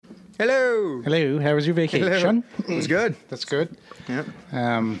Hello. Hello. How was your vacation? It was good. That's good. Yeah.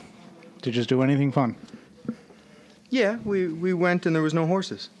 Did you just do anything fun? Yeah, we went and there was no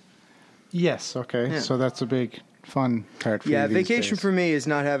horses. Yes. Okay. Yeah. So that's a big fun part for you. Yeah, these vacation days. for me is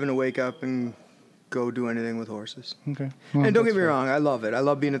not having to wake up and go do anything with horses. Okay. And don't get me wrong, I love it. I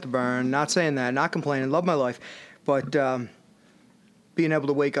love being at the barn. Not saying that, not complaining. Love my life, but being able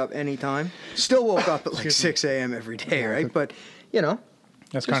to wake up anytime. Still woke up at like 6 a.m. every day, right? But you know.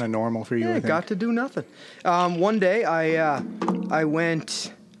 That's kind of normal for you. Yeah, I think. got to do nothing. One day I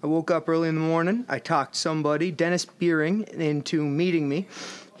woke up early in the morning. I talked somebody, Dennis Beering, into meeting me.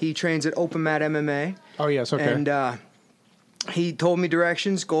 He trains at Open Mat MMA. Oh yes. Okay. And he told me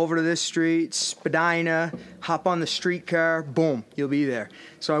directions. Go over to this street, Spadina. Hop on the streetcar. Boom, you'll be there.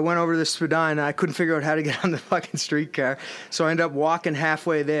 So I went over to the Spadina. I couldn't figure out how to get on the fucking streetcar. So I ended up walking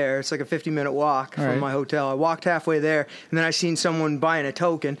halfway there. It's like a 50-minute walk from my hotel. I walked halfway there, and then I seen someone buying a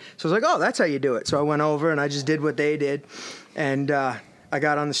token. So I was like, oh, that's how you do it. So I went over, and I just did what they did. And I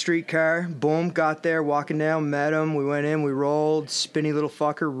got on the streetcar. Boom, got there, walking down, met him. We went in, we rolled. Spinny little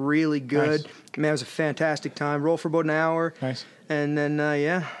fucker, really good. Nice. Man, it was a fantastic time. Rolled for about an hour. Nice. And then,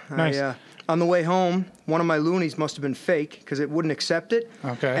 Nice. on the way home, one of my loonies must have been fake because it wouldn't accept it.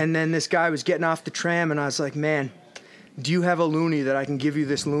 Okay. And then this guy was getting off the tram, and I was like, man, do you have a loony that I can give you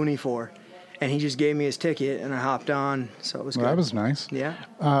this loony for? And he just gave me his ticket, and I hopped on, so it was good. That was nice. Yeah.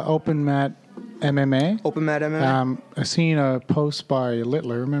 Open Mat MMA. Open Mat MMA. I seen a post by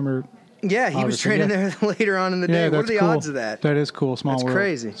Littler. Remember? Yeah, he was obviously, training there later on in the day. Yeah, What are that's the cool. odds of that? That is cool. Small That's world.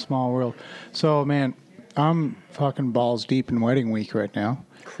 crazy. Small world. So, man, I'm fucking balls deep in wedding week right now.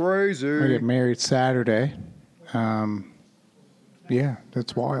 Crazy. I get married Saturday. Yeah,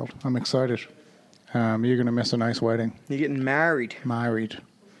 that's wild. I'm excited. You're going to miss a nice wedding. You're getting married. Married.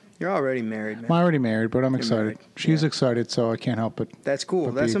 You're already married, man. I'm already married, but I'm excited. married. She's Yeah. excited, so I can't help it. That's cool.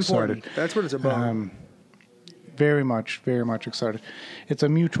 but That's be important. excited. That's what it's about. Very much excited. It's a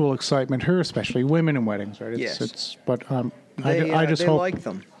mutual excitement. Her especially, women in weddings, right? Yes. But They, I just they hope like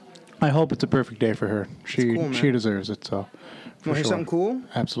them. I hope it's a perfect day for her. She cool, man. she deserves it. So. Want For to hear sure. something cool?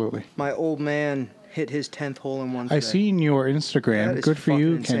 Absolutely. My old man hit his 10th hole in one today. I seen your Instagram. That is Good for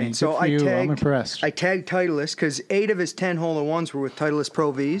you, fucking Kenny. insane. Good for you. I'm impressed. I tagged Titleist because 8 of his 10 hole-in-ones were with Titleist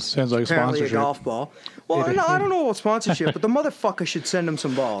Pro Vs. Sounds like apparently sponsorship. a golf ball. Well, no, I don't know about sponsorship, but the motherfucker should send him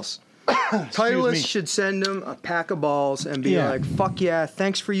some balls. me. Titleist should send him a pack of balls and be like, fuck yeah,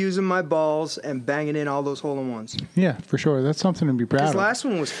 thanks for using my balls and banging in all those hole-in-ones. Yeah, for sure. That's something to be proud His of. last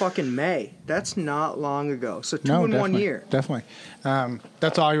one was fucking May. That's not long ago. So two in 1 definitely, year. Definitely.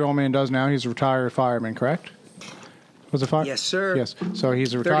 That's all your old man does now. He's a retired fireman, correct? Was it fire? Yes, sir. Yes. So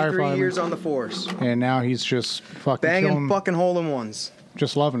he's a retired 33 fireman. years on the force. And now he's just fucking Banging killing, fucking hole-in-ones.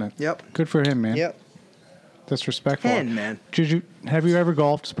 just loving it. Yep. Good for him, man. Yep. That's respectful. 10, man. Have you ever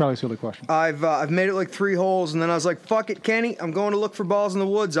golfed? It's probably a silly question. I've made it like 3 holes, and then I was like, fuck it, Kenny. I'm going to look for balls in the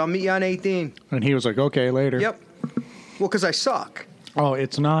woods. I'll meet you on 18. And he was like, okay, later. Yep. Well, because I suck. Oh,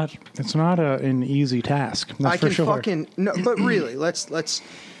 it's not an easy task. That's I for can sure. fucking no, but really, let's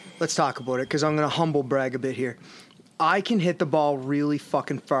talk about it because I'm gonna humble brag a bit here. I can hit the ball really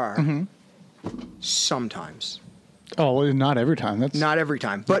fucking far. Sometimes. Oh, well, not every time. That's Not every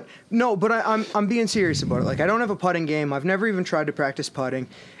time, but no. But I'm being serious about it. Like I don't have a putting game. I've never even tried to practice putting.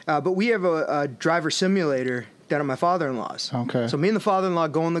 But we have a driver simulator down at my father-in-law's. Okay. So me and the father-in-law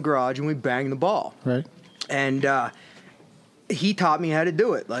go in the garage and we bang the ball. right. And he taught me how to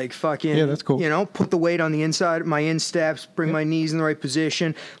do it. Like fucking, Yeah, that's cool. You know, put the weight on the inside, my insteps, bring my knees in the right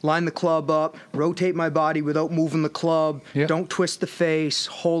position, line the club up, rotate my body without moving the club. Yeah. Don't twist the face,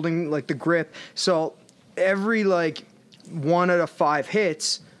 holding like the grip. So every like 1 out of 5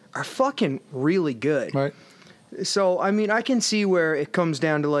 hits are fucking really good. Right. So, I mean, I can see where it comes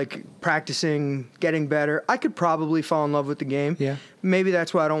down to, like, practicing, getting better. I could probably fall in love with the game. Yeah. Maybe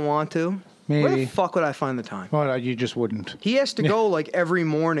that's why I don't want to. Where Maybe. the fuck would I find the time? Well, you just wouldn't. He has to go, like, every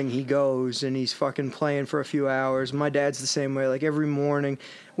morning he goes and he's fucking playing for a few hours. My dad's the same way, like, every morning.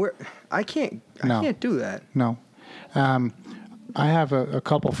 I can't do that. No. I have a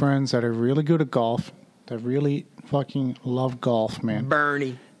couple friends that are really good at golf. That really fucking love golf, man.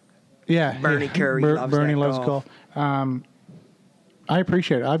 Bernie. Yeah. Bernie Curry loves Bernie that loves golf. golf. I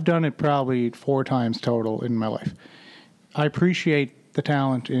appreciate it. I've done it probably 4 times total in my life. I appreciate the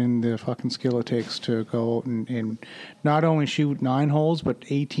talent and the fucking skill it takes to go out and not only shoot 9 holes, but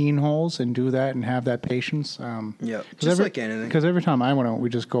 18 holes and do that and have that patience. Yep. Just like anything. Because every time I went out, we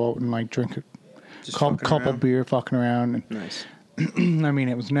just go out and like drink a Just couple fucking around. beer, fucking around. And, Nice. I mean,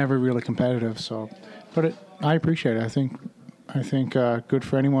 it was never really competitive. So, but I appreciate it. I think I think good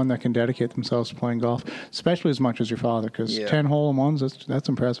for anyone that can dedicate themselves to playing golf, especially as much as your father, because 10 hole-in-ones, that's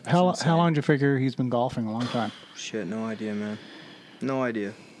impressive. How long do you figure he's been golfing? A long time. Shit, no idea, man. No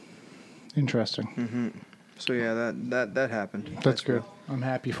idea. Interesting. Mm-hmm. So yeah, that happened. That's good. Cool. I'm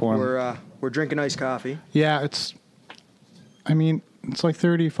happy for him. We're drinking iced coffee. Yeah, it's like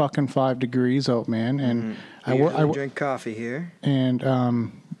 35 degrees out, man, and I drink coffee here. And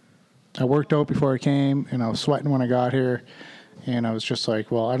I worked out before I came, and I was sweating when I got here, and I was just like,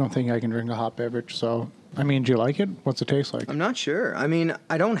 well, I don't think I can drink a hot beverage. So, I mean, do you like it? What's it taste like? I'm not sure. I mean,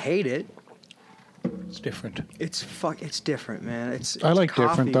 I don't hate it. It's different. It's different, man. It's I like coffee,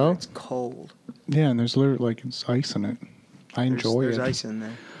 different though. It's cold. Yeah, and there's literally like it's ice in it. I enjoy it. There's ice in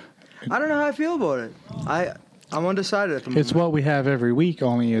there. I don't know how I feel about it. I'm undecided at the moment. It's what we have every week,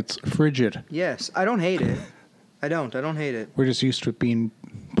 only it's frigid. Yes, I don't hate it. I don't hate it. We're just used to it being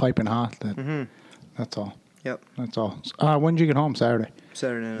piping hot. That's all. Yep. That's all. When did you get home? Saturday.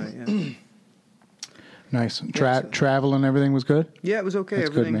 Saturday night. Yeah. Nice. Travel and everything was good? Yeah, it was okay. That's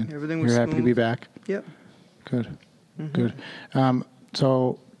good, man. Everything was You're happy to be back? Yep. Good. Good.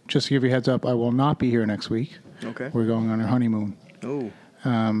 So just to give you a heads up, I will not be here next week. Okay. We're going on our honeymoon. Oh.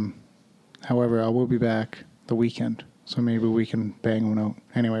 However, I will be back the weekend, so maybe we can bang one out.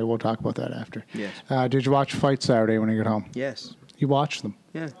 Anyway, we'll talk about that after. Yes. Did you watch Fight Saturday when you got home? Yes. You watched them?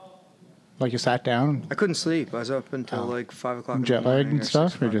 Yeah. Like you sat down? I couldn't sleep. I was up until like 5 o'clock. Jet lag and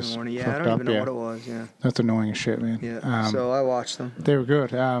stuff, or just yeah, I don't even know what it was. Yeah. That's annoying as shit, man. Yeah. So I watched them. They were good.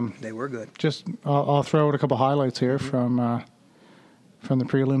 They were good. Just I'll throw out a couple highlights here from the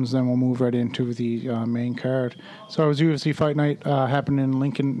prelims, then we'll move right into the main card. So it was UFC Fight Night happened in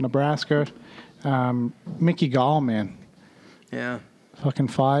Lincoln, Nebraska. Mickey Gall, man. Yeah. Fucking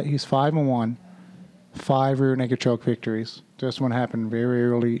he's 5-1, 5 rear naked choke victories. This one happened very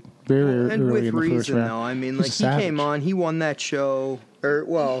early and in the reason, first round. though. I mean, like, he came on, he won that show,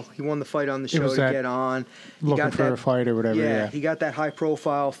 he won the fight on the show to get on. Looking for a fight or whatever. Yeah, he got that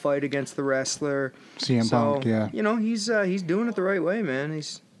high-profile fight against the wrestler. CM Punk, yeah. You know, he's doing it the right way, man.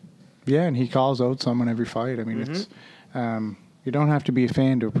 Yeah, and he calls out someone every fight. I mean, it's you don't have to be a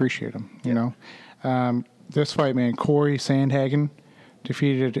fan to appreciate him. You know, this fight, man, Corey Sandhagen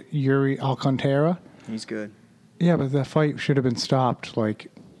defeated Yuri Alcantara. He's good. Yeah, but the fight should have been stopped like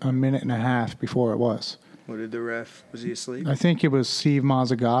a minute and a half before it was. What did the ref? Was he asleep? I think it was Steve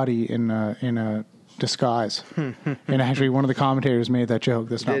Mazzagatti in a disguise. And actually, one of the commentators made that joke.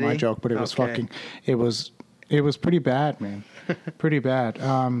 That's not my joke, but it was it was pretty bad, man. Pretty bad.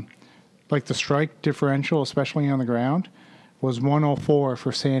 Like the strike differential, especially on the ground, was 104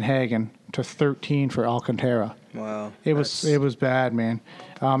 for Sandhagen to 13 for Alcantara. Wow. It was bad, man.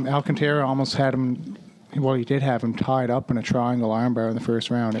 Alcantara almost had him. Well, he did have him tied up in a triangle armbar in the first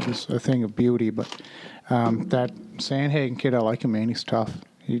round. It was a thing of beauty, but that Sandhagen kid, I like him, man. He's tough.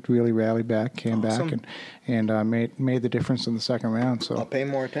 He really rallied back, came back, and made the difference in the second round. So I'll pay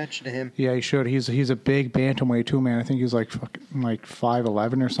more attention to him. Yeah, he should. He's a big bantamweight too, man. I think he's like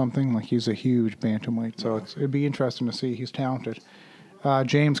 5'11" or something. Like he's a huge bantamweight. So it'd be interesting to see. He's talented.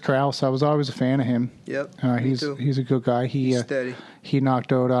 James Krause, I was always a fan of him. Yep. He's a good guy. He's steady. He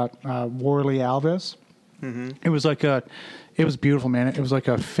knocked out Warley Alves. Mm-hmm. It was beautiful, man. It was like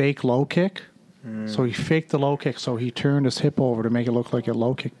a fake low kick. So he faked the low kick, so he turned his hip over to make it look like a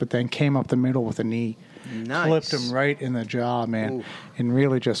low kick, but then came up the middle with a knee. Nice. Flipped him right in the jaw, man. Ooh. And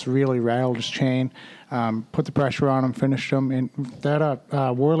really rattled his chain. Put the pressure on him, finished him. And that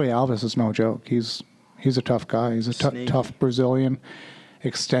Warley Alves is no joke. He's a tough guy. He's a tough Brazilian,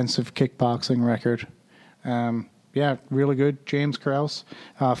 extensive kickboxing record. Yeah, really good. James Krause,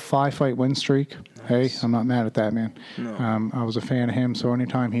 5-fight win streak. Nice. Hey, I'm not mad at that, man. No. I was a fan of him, so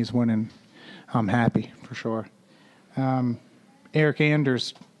anytime he's winning, I'm happy for sure. Eric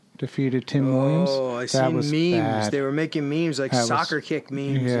Anders defeated Tim Williams. Oh, I seen memes. Bad. They were making memes like soccer kick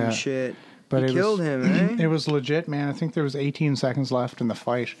memes and shit. But he killed him, eh? It was legit, man. I think there was 18 seconds left in the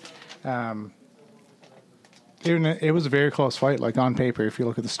fight. It was a very close fight. Like on paper, if you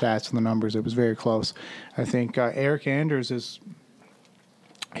look at the stats and the numbers, it was very close. I think Eric Anders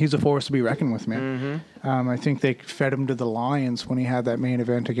he's a force to be reckoned with, man. Mm-hmm. I think they fed him to the Lions when he had that main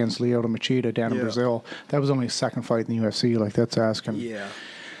event against Lyoto Machida down in Brazil. That was only his second fight in the UFC. Like that's asking. Yeah.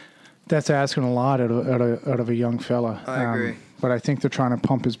 That's asking a lot out of a young fella. I agree. But I think they're trying to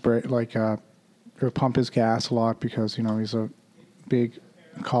pump his pump his gas a lot because he's a big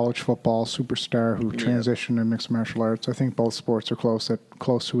college football superstar who transitioned to mixed martial arts. I think both sports are close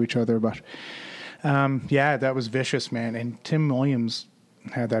to each other, but that was vicious, man. And Tim Williams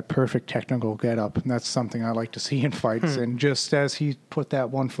had that perfect technical get-up, and that's something I like to see in fights. And just as he put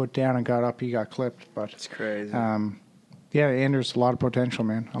that one foot down and got up, he got clipped. But it's crazy. Yeah, and there's a lot of potential,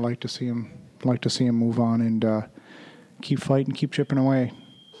 man. I like to see him. Move on and keep fighting, keep chipping away.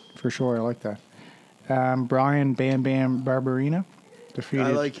 For sure, I like that. Brian Bam Bam Barberina defeated.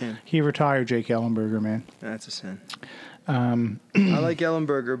 I like him. He retired Jake Ellenberger, man. That's a sin. I like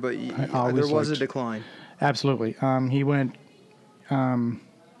Ellenberger, but there was a decline. Absolutely. He went.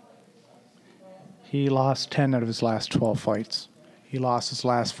 He lost 10 out of his last 12 fights. He lost his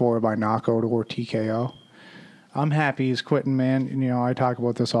last 4 by knockout or TKO. I'm happy he's quitting, man. You know, I talk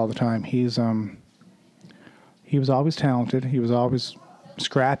about this all the time. He was always talented. He was always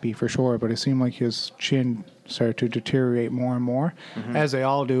scrappy for sure, but it seemed like his chin started to deteriorate more and more, as they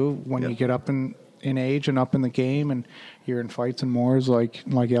all do when you get up in age and up in the game, and you're in fights and wars like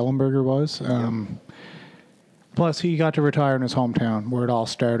Ellenberger was. Plus, he got to retire in his hometown where it all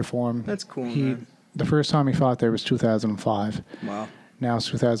started for him. That's cool, man. The first time he fought there was 2005. Wow. Now it's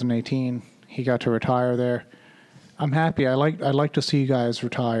 2018. He got to retire there. I'm happy. I like to see guys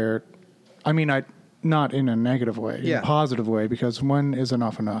retire. I mean, not in a negative way, in a positive way, because when is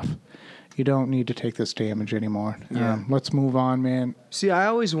enough? You don't need to take this damage anymore. Yeah. Let's move on, man. See, I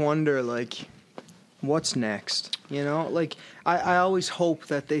always wonder, like, what's next? You know, like, I always hope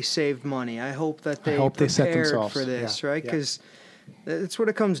that they saved money. I hope that they set prepared themselves for this, right? Yeah. Because that's what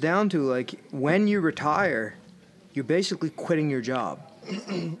it comes down to. Like, when you retire, you're basically quitting your job.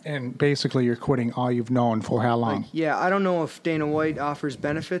 And basically, you're quitting all you've known for how long? Yeah, I don't know if Dana White offers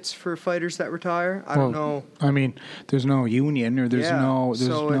benefits for fighters that retire. I don't know. I mean, there's no union or there's no it's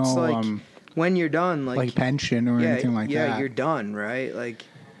like, when you're done, like pension or anything like that. Yeah, you're done, right? Like,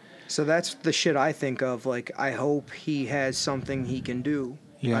 so that's the shit I think of. Like, I hope he has something he can do.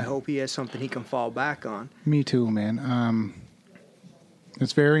 Yeah. I hope he has something he can fall back on. Me too, man.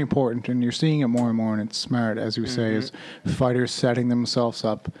 It's very important, and you're seeing it more and more, and it's smart, as you say, is fighters setting themselves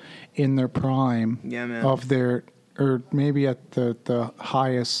up in their prime of their, or maybe at the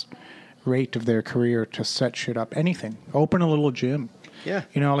highest rate of their career to set shit up. Anything. Open a little gym. Yeah.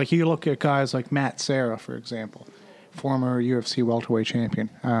 You know, like you look at guys like Matt Serra, for example, former UFC welterweight champion.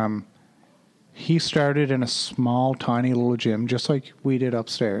 He started in a small, tiny little gym, just like we did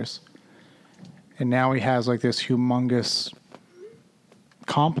upstairs. And now he has like this humongous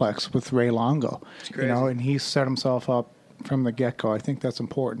complex with Ray Longo, you know, and he set himself up from the get-go. I think that's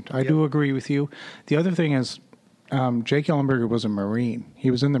important. I do agree with you. The other thing is, Jake Ellenberger was a Marine.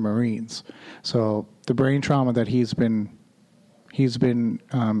 He was in the Marines, so the brain trauma that he's been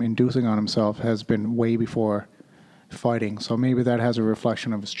inducing on himself has been way before fighting. So maybe that has a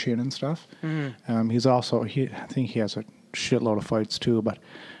reflection of his chin and stuff. He's also I think he has a shitload of fights too. But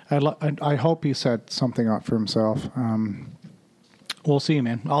I hope he set something up for himself. We'll see,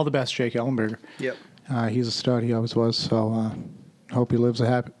 man. All the best, Jake Ellenberger. Yep. He's a stud. He always was. So hope he lives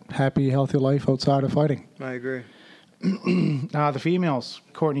a happy, healthy life outside of fighting. I agree. The females,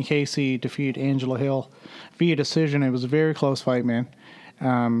 Courtney Casey defeated Angela Hill via decision. It was a very close fight, man.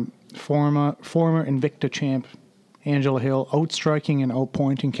 Former Invicta champ Angela Hill outstriking and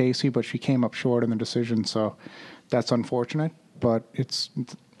outpointing Casey, but she came up short in the decision, so that's unfortunate. But it's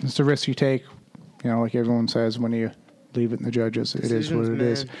the risk you take, you know, like everyone says when you leave it in the judges. It is what it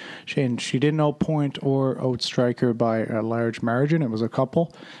is. She didn't outpoint or outstrike her by a large margin. It was a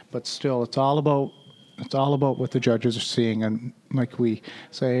couple, but still, it's all about what the judges are seeing. And like we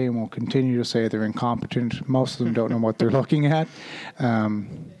say, and we'll continue to say, they're incompetent. Most of them don't know what they're looking at.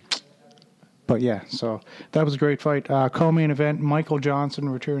 But yeah, so that was a great fight. Co-main event: Michael Johnson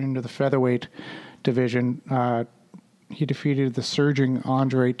returning to the featherweight division. He defeated the surging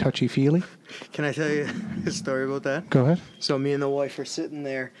Andre Touchy-Feely. Can I tell you a story about that? Go ahead. So me and the wife are sitting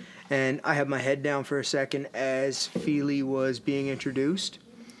there, and I had my head down for a second as Feely was being introduced.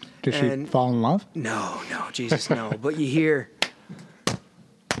 Did she fall in love? No, Jesus, no. But you hear,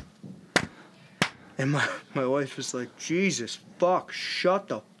 and my wife was like, Jesus, fuck, shut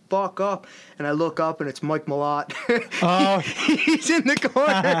the fuck up. And I look up, and it's Mike Malott. Oh. He's in the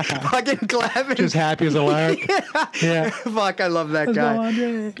corner, fucking clapping. Just happy as a lark. Yeah. Fuck, I love that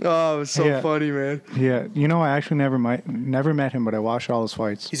guy. Oh, it was so funny, man. Yeah. You know, I actually never met him, but I watched all his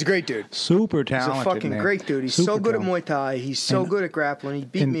fights. He's a great dude. Super talented, He's a fucking great dude. He's so good at Muay Thai. He's so good at grappling. He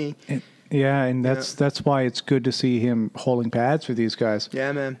beat me. Yeah, and that's why it's good to see him holding pads for these guys.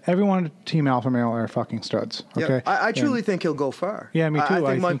 Yeah, man. Everyone at Team Alpha Male are fucking studs. Okay, yep. I truly think he'll go far. Yeah, me too.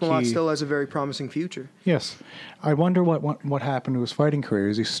 I think Mike Malott still has a very promising future. Yes, I wonder what happened to his fighting career.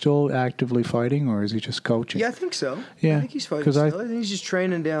 Is he still actively fighting, or is he just coaching? Yeah, I think so. Yeah, I think he's fighting still. I think he's just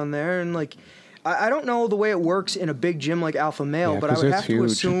training down there, and like, I don't know the way it works in a big gym like Alpha Male, but I would have to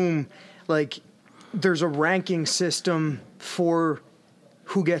assume like there's a ranking system for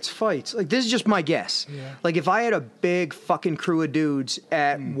who gets fights. Like, this is just my guess. Yeah. Like, if I had a big fucking crew of dudes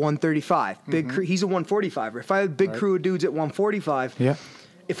at 135, he's a 145er. If I had a big crew of dudes at 145, Yeah.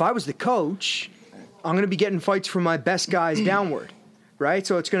 if I was the coach, I'm going to be getting fights from my best guys downward, right?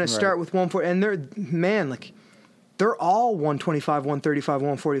 So it's going to start with 140, and they're all 125, 135,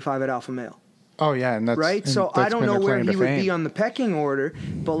 145 at alpha male. Oh yeah, and that's Right, and so that's I don't been know their where claim he to would fame. be on the pecking order,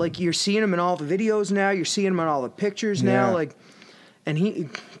 but like you're seeing him in all the videos now, you're seeing him in all the pictures now, Yeah. like, and he,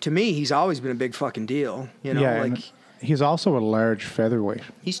 to me, he's always been a big fucking deal, you know, Yeah, like and he's also a large featherweight.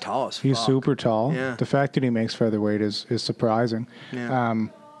 he's tall as fuck. He's super tall. Yeah. The fact that he makes featherweight is surprising. Yeah.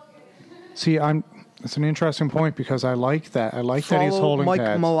 See, it's an interesting point because I like that. I like that he's Follow holding Mike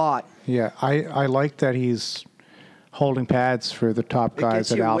pads. Malott. Yeah, I like that he's holding pads for the top It guys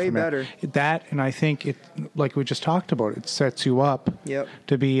gets at you Alpha way Male. better. That, and I think it, like we just talked about, it sets you up Yep.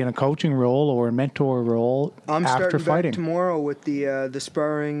 to be in a coaching role or a mentor role I'm after starting fighting. back tomorrow with the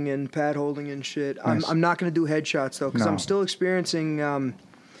sparring and pad holding and shit. Nice. I'm not going to do headshots though because No. I'm still experiencing.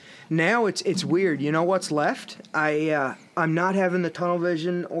 Now it's weird. You know what's left? I'm not having the tunnel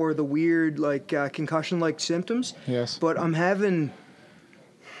vision or the weird like concussion like symptoms. Yes. But I'm having.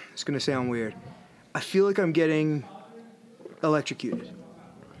 It's going to sound weird. I feel like I'm getting electrocuted.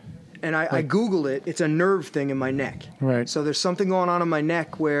 And I Googled it. It's a nerve thing in my neck. Right. So there's something going on in my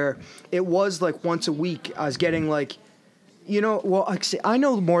neck where it was like once a week I was getting like, you know, well, I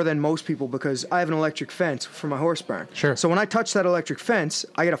know more than most people because I have an electric fence for my horse barn. Sure. So when I touch that electric fence,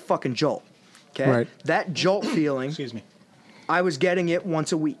 I get a fucking jolt. Okay. Right. That jolt feeling, Excuse me. I was getting it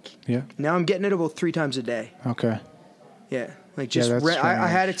once a week. Yeah. Now I'm getting it about 3 times a day. Okay. Yeah. Like just that's I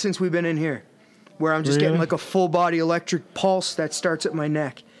strange. had it since we've been in here, where I'm just getting Really? like a full body electric pulse that starts at my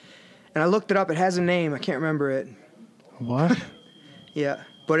neck. And I looked it up. It has a name. I can't remember it. What? Yeah,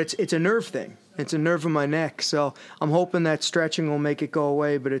 but it's a nerve thing. It's a nerve in my neck. So I'm hoping that stretching will make it go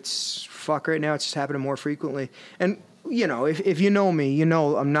away. But it's fuck right now. It's just happening more frequently. And you know, if you know me, you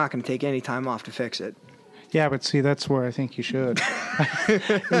know I'm not going to take any time off to fix it. Yeah, but see, that's where I think you should.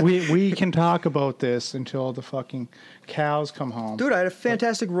 we can talk about this until the fucking cows come home. Dude, I had a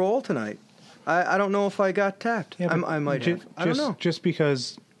fantastic roll tonight. I don't know if I got tapped. Yeah, but I might have. I don't know. Just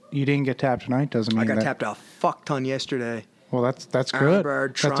because you didn't get tapped tonight doesn't mean I got that. tapped a fuck ton yesterday. Well, that's good. Armbar,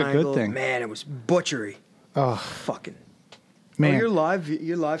 That's a triangle. good thing. Man, it was butchery. Oh, Fucking. man. Oh,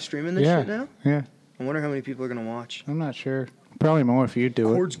 you're live streaming this yeah. shit now? Yeah. I wonder how many people are going to watch. I'm not sure. Probably more if you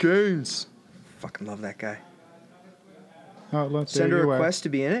do it. Chords Gaines. Fucking love that guy. Oh, look, Send a there you are. request to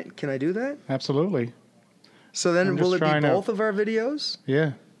be in it. Can I do that? Absolutely. So then I'm just will it be trying to- both of our videos?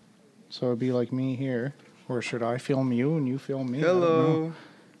 Yeah. So it'd be like me here. Or should I film you and you film me? I don't know. Hello.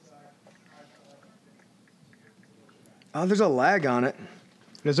 Oh, there's a lag on it.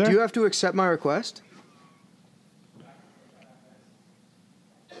 Is there? Do you have to accept my request?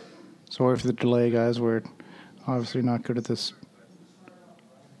 Sorry for the delay, guys. We're obviously not good at this.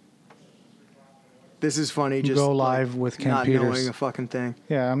 This is funny. You Just go like, live with Ken not Peters. knowing a fucking thing.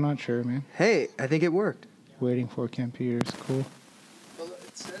 Yeah, I'm not sure, man. Hey, I think it worked. Waiting for Ken Peters. Cool. Well,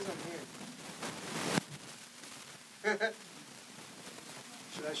 it says I'm here.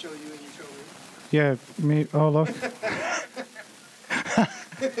 Should I show you and you show me? Yeah, me. Oh, look.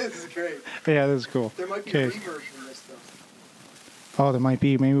 This is great. Yeah, this is cool. There might be Okay. reverb from this though. Oh, there might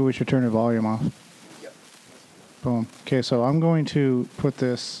be. Maybe we should turn the volume off. Yep. Boom. Okay, so I'm going to put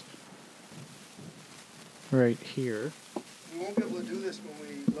this right here. We won't be able to do this when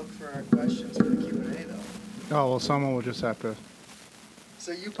we look for our questions for the Q&A though. Oh, well, someone will just have to.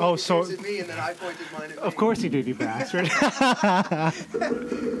 So you pointed Oh, so- yours at me and then I pointed mine at me. Of course you did, you bastard. Yeah,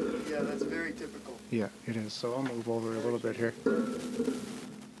 that's very typical. Yeah, it is. So I'll move over a little bit here.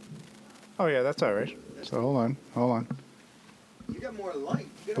 Oh, yeah, that's all right. So hold on. You got more light.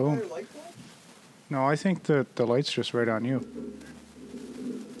 You got Boom. a better light bulb? No, I think the light's just right on you.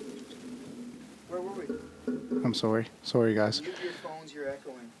 Where were we? I'm sorry. Sorry, guys. Mute your phones, you're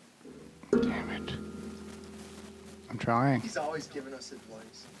echoing. Damn it. I'm trying. He's always giving us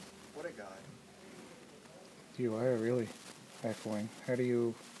advice. What a guy. You are really echoing. How do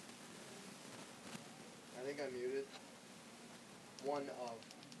you... I think I muted. One of.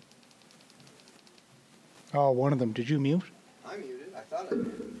 Oh, one of them. Did you mute? I muted. I thought I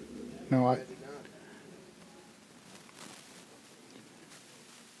muted. No, I... did not.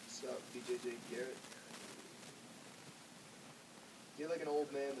 What's up, BJJ Garrett? You're like an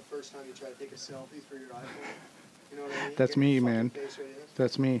old man the first time you try to take a selfie for your iPhone. You know what I mean? That's Get your me, fucking man. face right in it.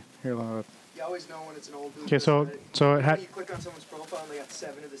 That's me. Here, You always know when it's an old dude. Okay, so right? so it When had... you click on someone's profile and they got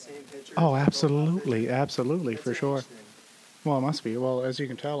 7 of the same picture. Oh, absolutely. Absolutely, That's for sure. interesting. Well, it must be. Well, as you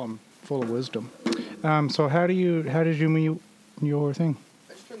can tell, I'm full of wisdom. So how did you mute your thing?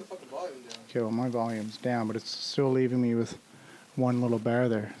 Okay, well, my volume's down, but it's still leaving me with one little bar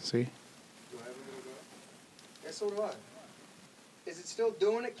there. See? Do I have a little bit? Yeah, so do I. Is it still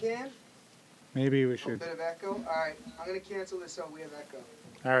doing it, Cam? Maybe we A should. bit of echo? Alright, I'm gonna cancel this out. We have echo.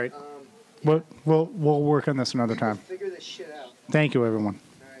 All right. Yeah, We'll work on this another we will time. figure this shit out. Thank you, everyone.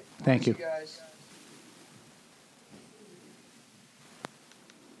 Alright. Thank you. Guys.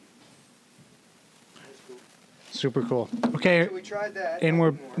 That's cool. Super cool. Okay, So we tried that. and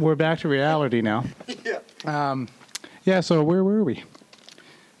we're back to reality now. Yeah. Yeah, so where were we?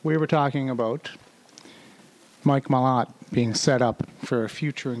 We were talking about Mike Malott being set up for a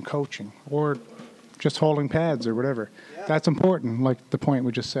future in coaching or just holding pads or whatever. Yeah. That's important, like the point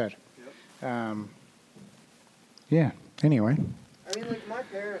we just said. Yep. Yeah, anyway. I mean, like, my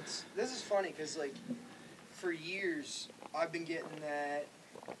parents, this is funny because, like, for years, I've been getting that,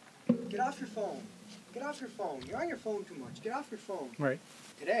 get off your phone. Get off your phone. You're on your phone too much. Get off your phone. Right.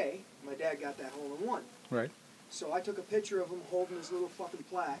 Today, my dad got that hole-in-one. Right. So I took a picture of him holding his little fucking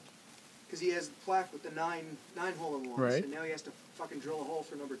plaque because he has the plaque with the nine hole-in-ones. Right. And now he has to fucking drill a hole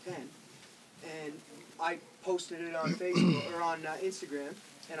for number 10. And I posted it on Facebook or on Instagram,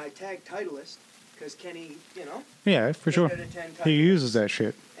 and I tagged Titleist because Kenny, you know, Yeah, for sure. 8 out of 10 He uses that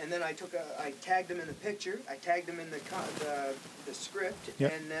shit. And then I tagged them in the picture, I tagged them in the script,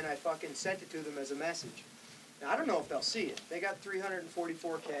 Yep. and then I fucking sent it to them as a message. Now, I don't know if they'll see it. They got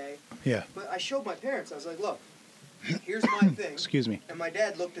 344K. Yeah. But I showed my parents. I was like, look, here's my thing. Excuse me. And my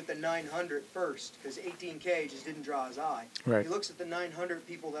dad looked at the 900 first because 18K just didn't draw his eye. Right. He looks at the 900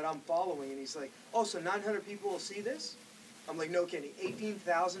 people that I'm following, and he's like, oh, so 900 people will see this? I'm like, no kidding.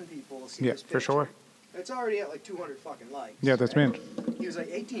 18,000 people will see Yeah, this picture. for sure. It's already at like 200 fucking likes. Yeah, that's right? mint. He was like,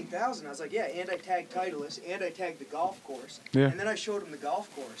 18,000. I was like, yeah, and I tagged Titleist, and I tagged the golf course. Yeah. And then I showed him the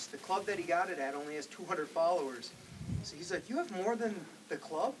golf course. The club that he got it at only has 200 followers. So he's like, you have more than the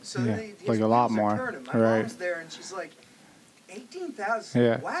club? So Yeah, his like a lot views are more. turning. My Right. mom's there, and she's like, 18,000?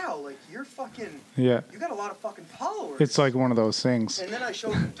 Yeah. Wow, like, you're fucking, Yeah. you got a lot of fucking followers. It's like one of those things. And then I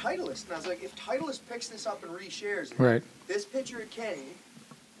showed him Titleist, and I was like, if Titleist picks this up and reshares it, Right. this picture of Kenny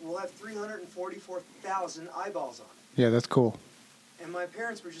will have 344,000 eyeballs on it. Yeah, that's cool. And my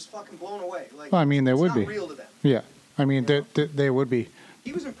parents were just fucking blown away. Like, Well, I mean, they it's would not be. real to them. Yeah. I mean, they would be.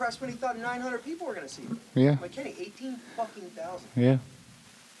 He was impressed when he thought 900 people were going to see it. Yeah. Like, Kenny, 18 fucking thousand. Yeah.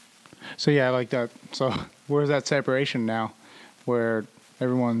 So yeah, I like that. So where's that separation now, where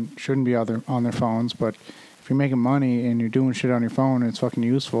everyone shouldn't be on their phones, but if you're making money and you're doing shit on your phone and it's fucking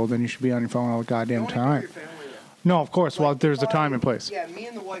useful, then you should be on your phone all the goddamn Don't ignore time. your family, though. No, of course. Well, Like, there's a if time I- and place. Yeah, me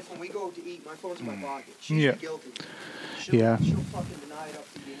and the wife, when we go to eat, my phone's in my pocket. She's Yeah. guilty. Yeah. She'll fucking deny it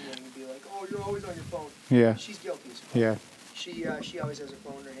up to me and be like, oh, you're always on your phone. Yeah. She's guilty as fuck. Yeah. She always has her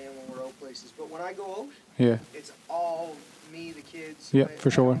phone in her hand when we're out places. But when I go out, Yeah. it's all me, the kids. Yeah, I- for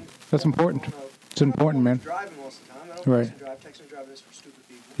I sure. don't That's pull my important. phone out. It's I'm not the important, one man. who's driving most of the time. I don't Right. text and drive. Text and drive is for stupid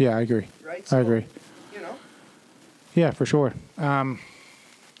people. Yeah, I agree. Right? I agree. You know? Yeah, for sure.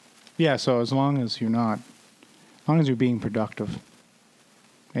 Yeah, so as long as you're being productive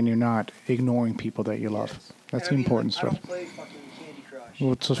and you're not ignoring people that you love, Yes. that's And the I mean, important I stuff. don't play fucking Candy Crush.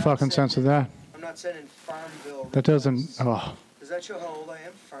 What's the I'm not fucking sense of that? I'm not sending Farmville. That doesn't. requests. Oh, Does that show how old I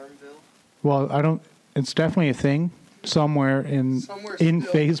am? Farmville? well, I don't. It's definitely a thing somewhere in Somewhere in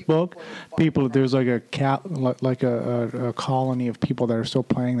still people Facebook. play People, fucking there's like like a colony of people that are still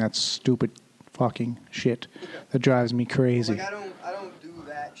playing that stupid fucking shit that drives me crazy. Like, I don't do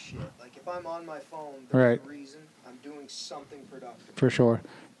that shit. Like, if I'm on my phone, there's Right. a reason. I'm doing something productive. For sure.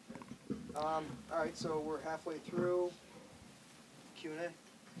 All right, so we're halfway through Q&A.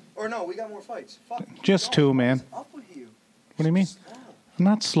 Or no, we got more fights. Fuck. Just No, two, man. What's up with you? What do you mean? Slow. I'm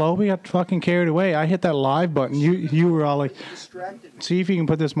not slow. We got fucking carried away. I hit that live button. You were all like, You distracted me. see if you can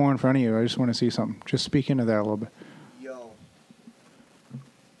put this more in front of you. I just want to see something. Just speak into that a little bit. Yo.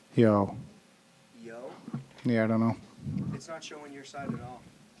 Yo. Yo. Yeah, I don't know. It's not showing your side at all.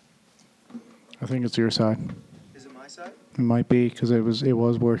 I think it's your side. Is it my side? It might be because it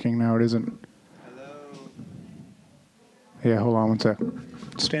was working. Now it isn't. Hello. Yeah, hold on one sec.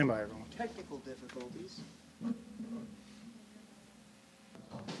 Stand by, everyone. Technical difficulties.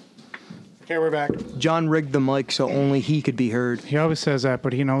 Okay, we're back. John rigged the mic so only he could be heard. He always says that,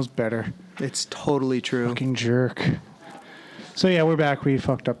 but he knows better. It's totally true. Fucking jerk. So yeah, we're back. We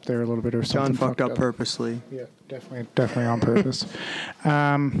fucked up there a little bit or something. John fucked up purposely. Yeah, definitely on purpose.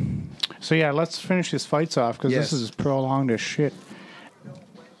 So yeah, let's finish these fights off because Yes. this is prolonged as shit.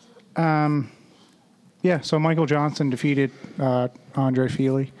 Yeah, so Michael Johnson defeated Andre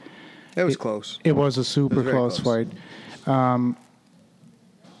Feely. That was close. It was a super It was very close close. fight.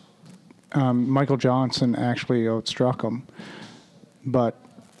 Michael Johnson actually outstruck him, but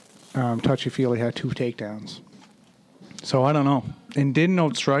touchy-feely had 2 takedowns. So I don't know. And didn't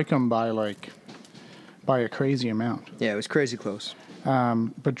outstrike him by a crazy amount. Yeah, it was crazy close.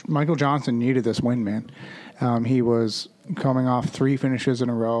 But Michael Johnson needed this win, man. He was coming off 3 finishes in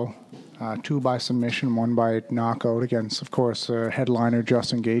a row, 2 by submission, 1 by knockout against, of course, headliner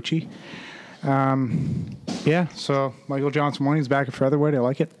Justin Gaethje. Yeah, so Michael Johnson won. He's back at featherweight. I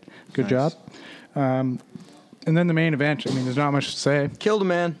like it. Good job. And then the main event. I mean, there's not much to say. Killed a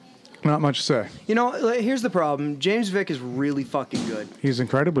man. Not much to say. You know, here's the problem. James Vick is really fucking good. He's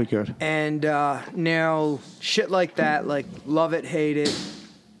incredibly good. And now, shit like that, like, love it, hate it,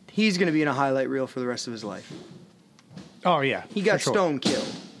 he's going to be in a highlight reel for the rest of his life. Oh, yeah. He got for sure. stone killed.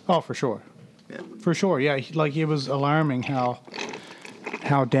 Oh, for sure. Yeah. For sure, yeah. It was alarming how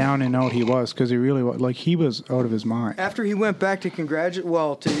down and out he was, because he really was, he was out of his mind. After he went back to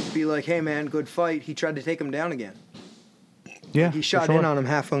to be like, hey, man, good fight, he tried to take him down again. Yeah, He shot in on him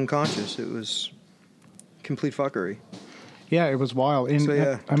half unconscious. It was complete fuckery. Yeah, it was wild. And, So,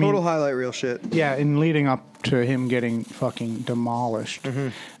 yeah, total highlight reel shit. Yeah, in leading up to him getting fucking demolished,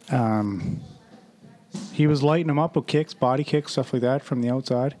 he was lighting him up with kicks, body kicks, stuff like that from the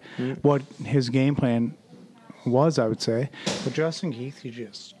outside. What his game plan was, I would say. But Justin Gaethje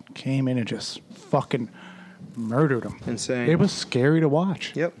just came in and just fucking murdered him. Insane. It was scary to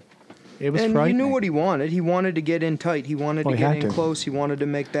watch. Yep. It was And frightening. you knew what he wanted. He wanted to get in tight. He wanted to get in close. He wanted to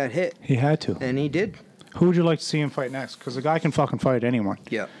make that hit. He had to. And he did. Who would you like to see him fight next? Because the guy can fucking fight anyone.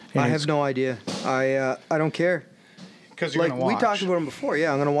 Yeah. And I have no idea. I don't care. Because you're Like, going to watch. we talked about him before.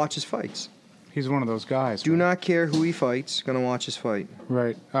 Yeah, I'm going to watch his fights. He's one of those guys. Do not care who he fights. Going to watch his fight.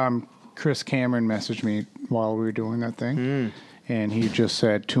 Right. Chris Cameron messaged me while we were doing that thing. And he just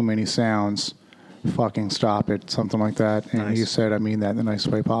said, too many sounds. Fucking stop it. Something like that. And he said, I mean that in the nicest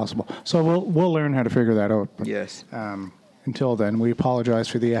way possible. So we'll learn how to figure that out. But, Yes. Until then, we apologize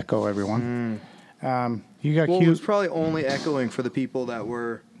for the echo, everyone. You got It was probably only echoing for the people that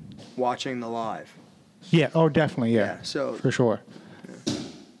were watching the live. Yeah. Oh, definitely. Yeah. So for sure.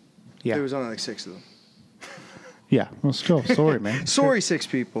 Yeah. There was only like 6 of them. Yeah. Well, still, sorry, man. Sorry, 6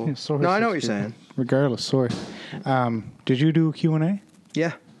 people. Yeah, sorry, no, I know what 6 you're people. saying. Regardless, sorry. Did you do Q&A?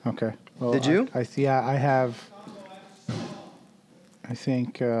 Yeah. Okay. Well, Did you? Yeah, I have. I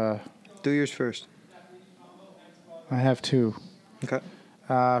think Do yours first. I have 2. Okay.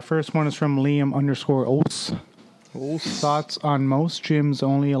 First one is from Liam_Oates. Thoughts on most gyms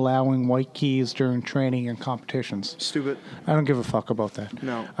only allowing white keys during training and competitions? Stupid. I don't give a fuck about that.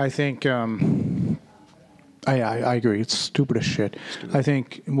 No. I think I agree. It's stupid as shit. I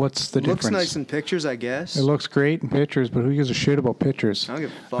think what's the difference? Looks nice in pictures, I guess. It looks great in pictures, but who gives a shit about pictures? I don't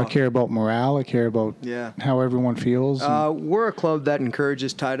give a I fuck. care about morale. I care about how everyone feels. We're a club that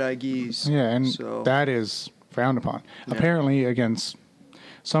encourages tie-dye gis. Yeah, and so. that is frowned upon. Apparently against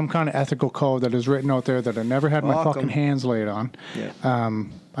some kind of ethical code that is written out there that I never had my fucking hands laid on. Yeah.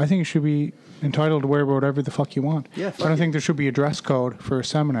 I think you should be entitled to wear whatever the fuck you want. Yeah, I don't think there should be a dress code for a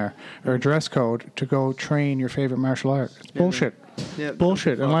seminar or a dress code to go train your favorite martial art. It's bullshit. Yeah,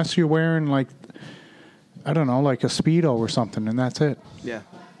 bullshit. Unless you're wearing I don't know, like a Speedo or something, and that's it. Yeah.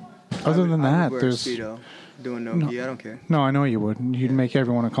 Other than I that, would wear there's a Speedo, doing no gi. I don't care. no, I know you would. You'd make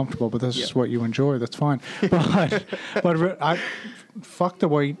everyone uncomfortable, but that's just what you enjoy. That's fine. But I fuck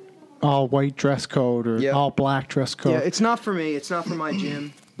the all white dress code or all black dress code. Yeah, it's not for me. It's not for my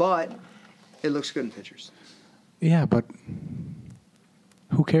gym, but it looks good in pictures. Yeah, but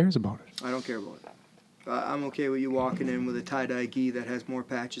who cares about it? I don't care about it. I'm okay with you walking in with a tie-dye gi that has more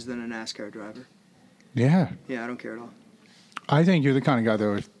patches than a NASCAR driver. Yeah. Yeah, I don't care at all. I think you're the kind of guy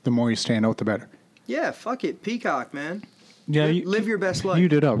that the more you stand out, the better. Yeah, fuck it. Peacock, man. Yeah, live your best life. You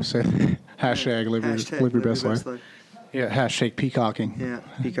did up. Say hashtag live your best life. Yeah, hashtag peacocking. Yeah,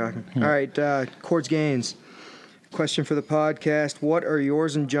 peacocking. All right, Cords Gaines. Question for the podcast. What are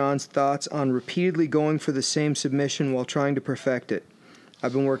yours and John's thoughts on repeatedly going for the same submission while trying to perfect it?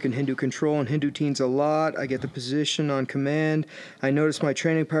 I've been working Hindu control and Hindu teens a lot. I get the position on command. I notice my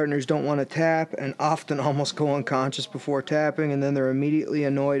training partners don't want to tap and often almost go unconscious before tapping, and then they're immediately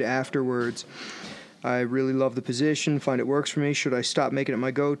annoyed afterwards. I really love the position, find it works for me. Should I stop making it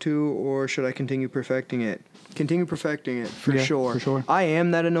my go-to, or should I continue perfecting it? Continue perfecting it, for sure. For sure. I am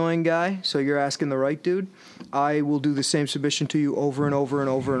that annoying guy, so you're asking the right dude. I will do the same submission to you over and over and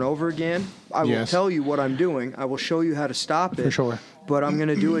over and over again. I will tell you what I'm doing. I will show you how to stop it. For sure. But I'm going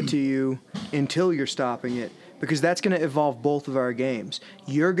to do it to you until you're stopping it, because that's going to evolve both of our games.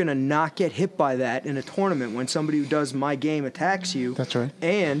 You're going to not get hit by that in a tournament when somebody who does my game attacks you. That's right.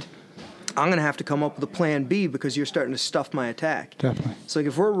 And I'm going to have to come up with a plan B because you're starting to stuff my attack. Definitely. So like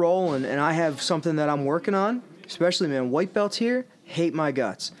if we're rolling and I have something that I'm working on, especially, man, white belts here hate my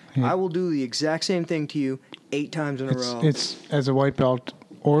guts. Yeah. I will do the exact same thing to you 8 times in a row. It's as a white belt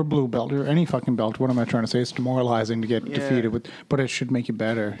or blue belt or any fucking belt. What am I trying to say? It's demoralizing to get defeated with, but it should make you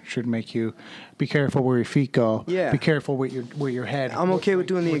better. It should make you be careful where your feet go. Yeah. Be careful with your head. I'm okay with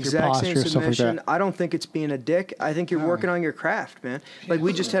doing the exact same posture, stuff like submission. that. I don't think it's being a dick. I think you're working on your craft, man. Like,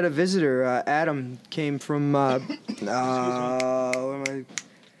 we just had a visitor. Adam came from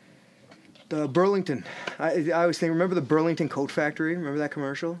Burlington. I always think, remember the Burlington Coat Factory? Remember that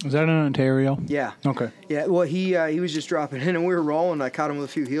commercial? Is that in Ontario? Yeah. Okay. Yeah. Well, he was just dropping in, and we were rolling. I caught him with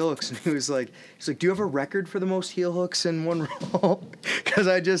a few heel hooks, and he's like, "Do you have a record for the most heel hooks in one roll?" Because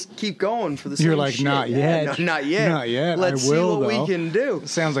I just keep going for the same You're like, shit. not Yeah, yet. no, not yet. Not yet. Let's I will, see what though. we can do.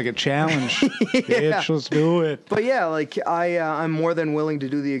 Sounds like a challenge. Bitch, let's do it. But yeah, like I'm more than willing to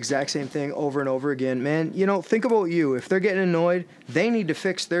do the exact same thing over and over again, man. You know, think about you. If they're getting annoyed, they need to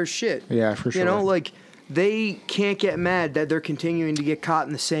fix their shit. Yeah, for sure. You know, like they can't get mad that they're continuing to get caught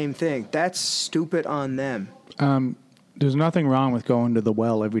in the same thing. That's stupid on them. There's nothing wrong with going to the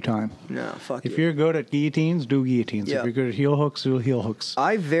well every time. No, fuck If you. you're good at guillotines, do guillotines. Yeah. If you're good at heel hooks, do heel hooks.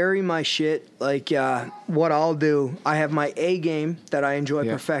 I vary my shit. Like, what I'll do, I have my A game that I enjoy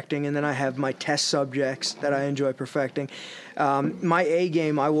Yeah. perfecting, and then I have my test subjects that I enjoy perfecting. My A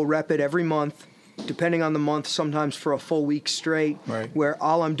game, I will rep it every month, depending on the month, sometimes for a full week straight, Right. where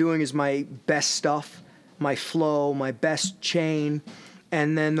all I'm doing is my best stuff, my flow, my best chain.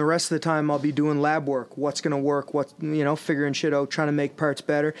 And then the rest of the time I'll be doing lab work. What's going to work, figuring shit out, trying to make parts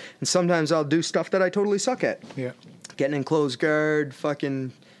better. And sometimes I'll do stuff that I totally suck at. Yeah. Getting in closed guard,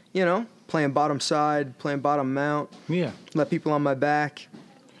 fucking, playing bottom side, playing bottom mount, Yeah. let people on my back.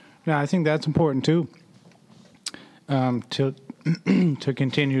 Yeah, I think that's important too. To to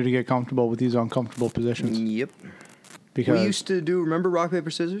continue to get comfortable with these uncomfortable positions. Yep. Because We used to do, remember rock,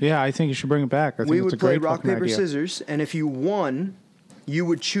 paper, scissors? yeah, I think you should bring it back. I think We it's would a play great rock, fucking paper, idea. scissors, and if you won, you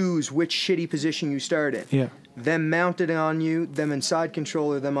would choose which shitty position you start in. Yeah. Them mounted on you, them in side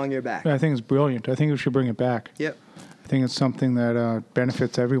control, or them on your back. I think it's brilliant. I think we should bring it back. Yep. I think it's something that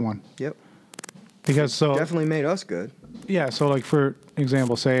benefits everyone. Yep. Because Definitely made us good. yeah, so like for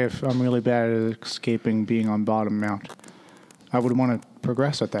example, say if I'm really bad at escaping being on bottom mount, I would want to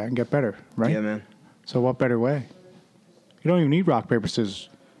progress at that and get better, right? Yeah, man. So what better way? You don't even need rock, paper, scissors.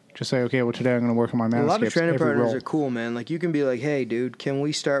 Just say, okay, well, today I'm going to work on my A mount lot of escapes training every partners roll. are cool, man. Like, you can be like, hey, dude, can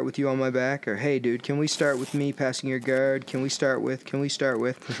we start with you on my back? Or, hey, dude, can we start with me passing your guard? Can we start with?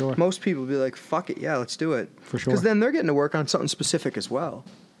 For sure. Most people be like, fuck it, yeah, let's do it. For sure. Because then they're getting to work on something specific as well.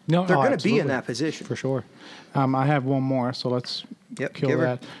 No, They're going to be absolutely. in that position. For sure. I have one more, so let's Yep, kill give her.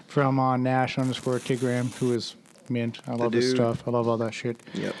 that. From Nash_Tigram, who is mint. I love his dude. stuff. I love all that shit.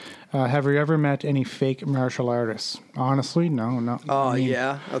 Yep. Have you ever met any fake martial artists? Honestly, no. Oh, I mean,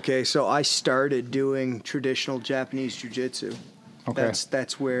 yeah. Okay, so I started doing traditional Japanese jiu-jitsu. Okay.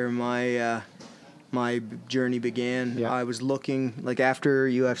 That's where my my journey began. Yeah. I was looking, like after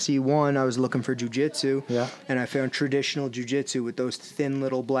UFC 1, I was looking for jiu-jitsu. Yeah. And I found traditional jiu-jitsu with those thin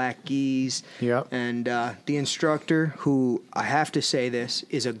little black gis. Yep. And the instructor, who I have to say this,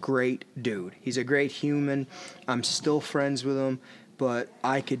 is a great dude. He's a great human. I'm still friends with him, but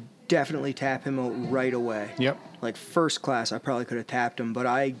I could definitely tap him out right away. Yep. Like first class, I probably could have tapped him, but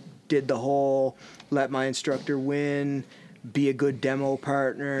I did the whole let my instructor win, be a good demo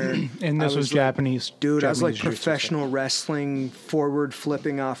partner. And I this was like- Japanese. Dude, I was like Japanese jiu-jitsu professional wrestling, forward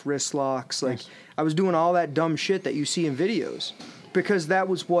flipping off wrist locks. Like, I was doing all that dumb shit that you see in videos because that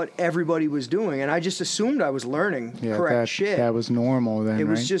was what everybody was doing. And I just assumed I was learning Yeah, correct shit. that was normal then, It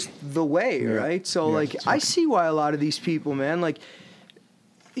was right? just the way, Yeah. right? So, Yeah, like, it's I fucking- see why a lot of these people, man, like,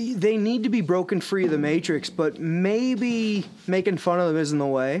 they need to be broken free of the matrix, but maybe making fun of them isn't the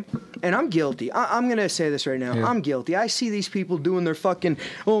way. And I'm guilty. I'm going to say this right now. Yeah. I'm guilty. I see these people doing their fucking,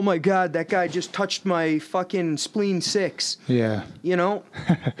 oh my God, that guy just touched my fucking spleen 6. Yeah. You know,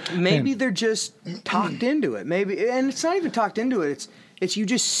 maybe they're just talked into it. Maybe, and it's not even talked into it. It's you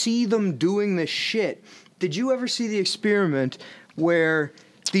just see them doing this shit. Did you ever see the experiment where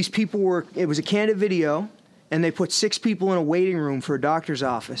these people were? It was a candid video, and they put 6 people in a waiting room for a doctor's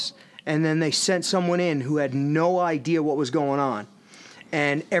office, and then they sent someone in who had no idea what was going on.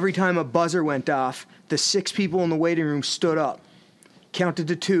 And every time a buzzer went off, the 6 people in the waiting room stood up, counted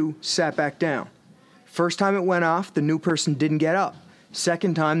to 2, sat back down. First time it went off, the new person didn't get up.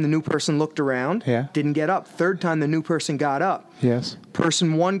 Second time, the new person looked around, Yeah. didn't get up. Third time, the new person got up. Yes.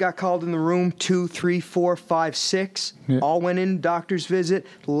 Person 1 got called in the room, 2, 3, 4, 5, 6, Yeah. all went in, doctor's visit,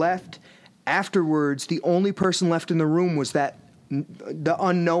 left. Afterwards, the only person left in the room was the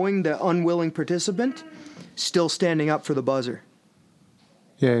unwilling participant, still standing up for the buzzer.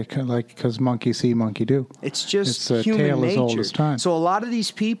 Yeah, because monkey see, monkey do. It's just It's a human tale nature. as old as time. So a lot of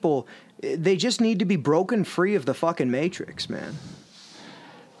these people, they just need to be broken free of the fucking matrix, man.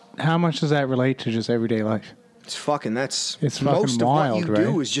 How much does that relate to just everyday life? It's fucking It's fucking most wild, of what you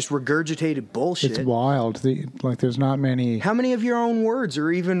do right? is just regurgitated bullshit. It's wild. There's not many. How many of your own words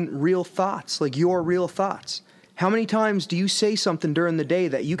are even real thoughts, like your real thoughts? How many times do you say something during the day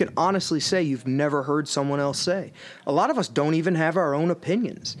that you can honestly say you've never heard someone else say? A lot of us don't even have our own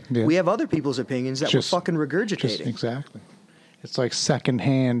opinions. Yeah. We have other people's opinions that we're fucking regurgitating. Exactly. It's like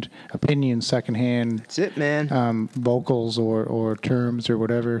secondhand opinions, secondhand That's it, man. vocals or terms or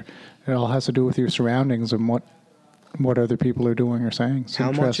whatever. It all has to do with your surroundings and what other people are doing or saying. It's How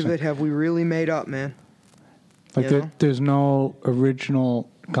much of interesting. it have we really made up, man? Like you know? there's no original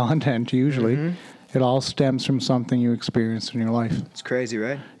content usually. Mm-hmm. It all stems from something you experienced in your life. It's crazy,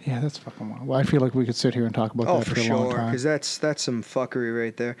 right? Yeah, that's fucking wild. Well, I feel like we could sit here and talk about Oh, that for for a long sure, time. because that's some fuckery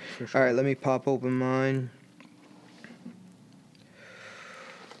right there. All right, let me pop open mine.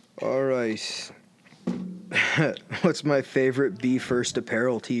 All right. What's my favorite Be First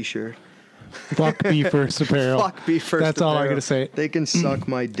Apparel T-shirt? Fuck Be First Apparel. Fuck Be First That's Apparel. all I gotta say. They can suck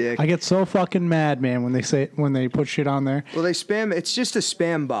my dick. I get so fucking mad, man, when they put shit on there. Well, they spam. It's just a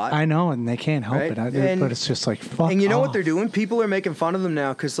spam bot. I know, and they can't help Right? it. But it's just like fuck. And you know what off. they're doing? People are making fun of them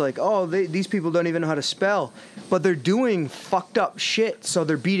now because, like, oh, these people don't even know how to spell. But they're doing fucked up shit, so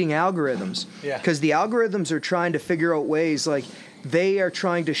they're beating algorithms. Yeah. Because the algorithms are trying to figure out ways, like, they are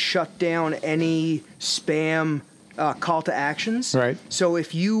trying to shut down any spam call to actions. Right. So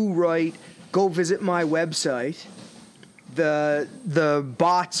if you write, go visit my website, the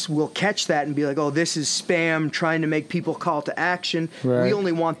bots will catch that and be like, oh, this is spam trying to make people call to action. Right. We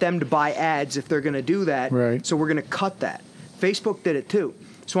only want them to buy ads if they're going to do that. Right. So we're going to cut that. Facebook did it too.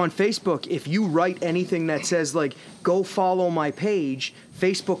 So on Facebook, if you write anything that says, like, go follow my page,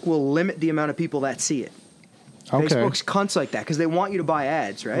 Facebook will limit the amount of people that see it. Okay. Facebook's cunts like that because they want you to buy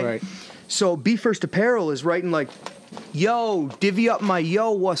ads, right? Right. So Be First Apparel is writing like, yo, divvy up my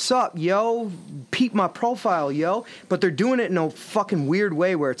yo, what's up, yo? Peep my profile, yo. But they're doing it in a fucking weird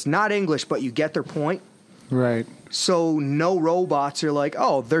way where it's not English, but you get their point. Right. So no robots are like,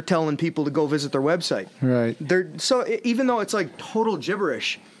 oh, they're telling people to go visit their website. Right. Even though it's like total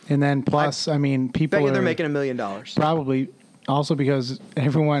gibberish, And then plus, I mean, people bet you are they're making $1 million. probably also because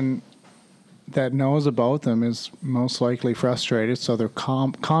everyone that knows about them is most likely frustrated, so they're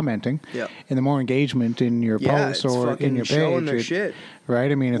commenting. Yep. And the more engagement in your Yeah, post it's or fucking in your showing page, their shit. right?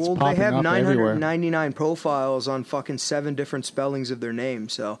 I mean, it's Well, they popping have up everywhere. 999 profiles on fucking 7 different spellings of their name,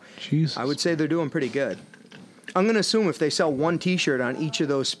 so Jesus. I would say they're doing pretty good. I'm going to assume if they sell one T-shirt on each of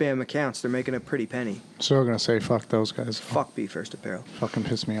those spam accounts, they're making a pretty penny. Still gonna say fuck those guys. Fuck Be First Apparel. Fucking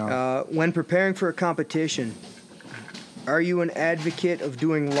piss me off. When preparing for a competition, are you an advocate of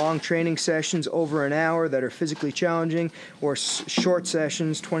doing long training sessions over an hour that are physically challenging, or short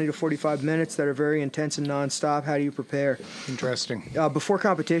sessions, 20 to 45 minutes, that are very intense and nonstop? How do you prepare? Interesting. Before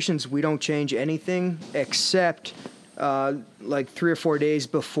competitions, we don't change anything except like 3 or 4 days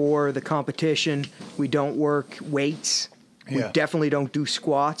before the competition, we don't work weights. Yeah. We definitely don't do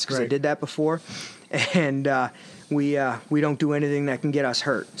squats because I Right. did that before. And we don't do anything that can get us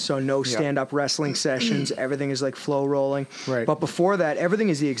hurt. So no stand-up wrestling sessions. Everything is like flow rolling. Right. But before that, everything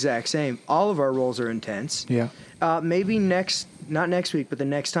is the exact same. All of our rolls are intense. Yeah. Maybe not next week, but the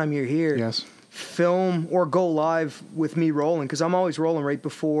next time you're here, Yes. film or go live with me rolling, because I'm always rolling right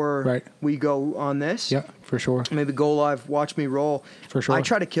before Right. we go on this. Yeah, for sure. Maybe go live, watch me roll. For sure. I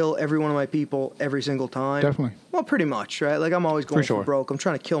try to kill every one of my people every single time. Definitely. Well, pretty much, right? Like, I'm always going sure. for broke. I'm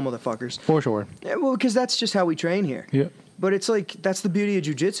trying to kill motherfuckers. For sure. Yeah, well, because that's just how we train here. Yeah. But it's like, that's the beauty of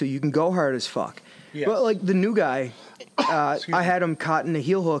jiu-jitsu. You can go hard as fuck. Yes. But like the new guy, I had him caught in a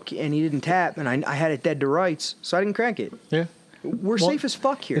heel hook and he didn't tap, and I had it dead to rights, so I didn't crank it. Yeah. We're Well, safe as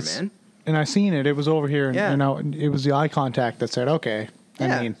fuck here, it's- man. And I seen it. It was over here. And, Yeah. it was the eye contact that said, okay.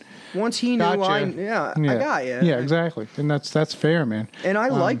 Yeah. I mean, Once he knew, gotcha. I got you. Yeah, exactly. And that's fair, man. And I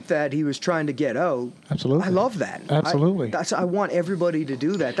like that he was trying to get out. Absolutely. I love that. Absolutely. I want everybody to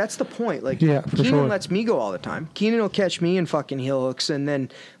do that. That's the point. Like, Yeah, for Keenan sure. lets me go all the time. Keenan will catch me in fucking heel hooks, and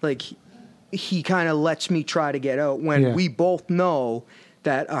then like he kind of lets me try to get out when Yeah. we both know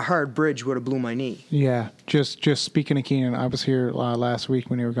that a hard bridge would have blew my knee. Yeah, just speaking of Keenan, I was here last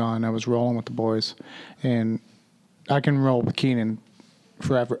week when you were gone. I was rolling with the boys, and I can roll with Keenan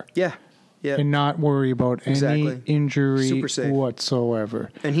forever Yeah, yeah. and not worry about Exactly. any injury Super safe.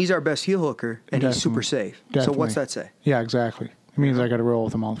 whatsoever. And he's our best heel hooker, and he's super Definitely. safe. So what's Definitely. that say? Yeah, exactly. It means I got to roll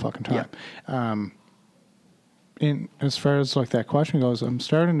with him all the fucking time. And as far as like that question goes, I'm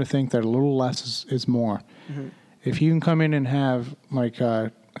starting to think that a little less is more. Mm-hmm. if you can come in and have like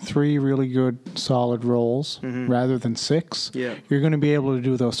 3 really good solid rolls rather than 6, Yeah. you're going to be able to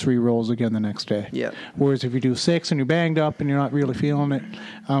do those 3 rolls again the next day. Yeah. Whereas if you do 6 and you're banged up and you're not really feeling it,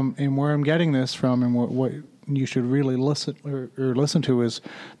 and where I'm getting this from, and what you should really listen or listen to is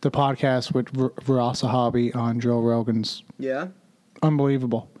the podcast with Virasa Hobby on Joe Rogan's. Yeah.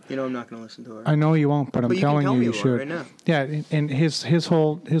 Unbelievable. You know I'm not going to listen to her. I know you won't, but I'm But you telling can tell you, me you about it should. right now. Yeah, and his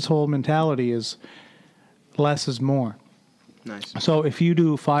whole mentality is less is more. Nice. So if you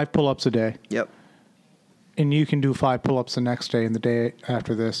do 5 pull-ups a day, Yep. and you can do 5 pull-ups the next day and the day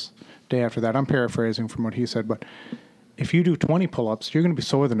after this, day after that. I'm paraphrasing from what he said, but if you do 20 pull-ups, you're going to be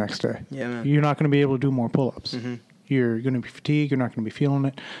sore the next day. Yeah, man. You're not going to be able to do more pull-ups. You're going to be fatigued. You're not going to be feeling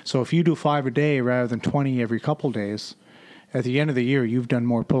it. So if you do 5 a day rather than 20 every couple days, at the end of the year, you've done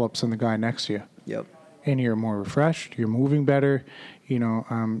more pull-ups than the guy next to you. Yep. And you're more refreshed. You're moving better. You know,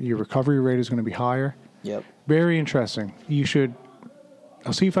 your recovery rate is going to be higher. Yep. Very interesting. You should.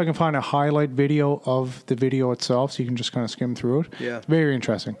 I'll see if I can find a highlight video of the video itself, so you can just kind of skim through it. Yeah. It's very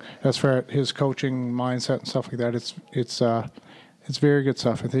interesting. As for his coaching mindset and stuff like that, it's very good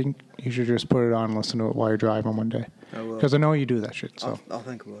stuff. I think you should just put it on and listen to it while you're driving one day. I will. Because I know you do that shit. So I'll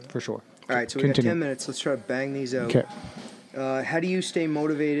think about it. for sure. All right, so we got 10 minutes. Let's try to bang these out. Okay. How do you stay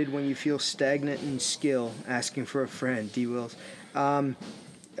motivated when you feel stagnant in skill? Asking for a friend, D. Wills.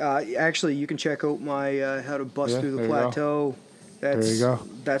 Actually, you can check out my How to Bust Through the there you go. Plateau. There you go.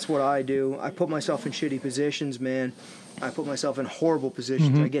 That's what I do. I put myself in shitty positions, man. I put myself in horrible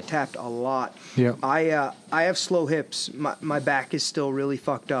positions. I get tapped a lot. Yeah. I have slow hips. My back is still really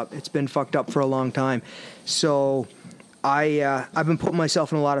fucked up. It's been fucked up for a long time. So I've been putting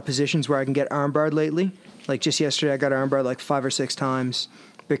myself in a lot of positions where I can get armbarred lately. Like just yesterday, I got armbarred like 5 or 6 times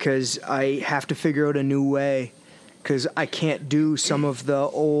because I have to figure out a new way because I can't do some of the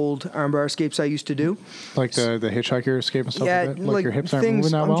old armbar escapes I used to do. Like the hitchhiker escape and stuff Yeah, like that? Like your hips aren't things,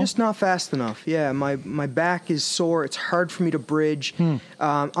 moving that well? I'm just not fast enough. Yeah, my back is sore. It's hard for me to bridge.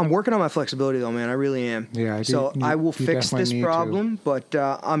 I'm working on my flexibility though, man. I really am. Yeah, I do. So I will fix definitely this need to. problem, but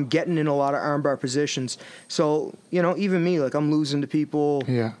I'm getting in a lot of armbar positions. So, you know, even me, like I'm losing to people.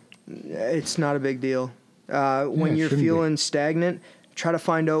 Yeah. It's not a big deal. When it you're shouldn't be. feeling stagnant, try to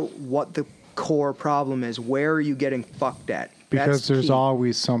find out what the core problem is. Where are you getting fucked at? Because That's there's key.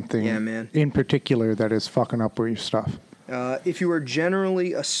 always something Yeah, man. in particular that is fucking up with your stuff. If you are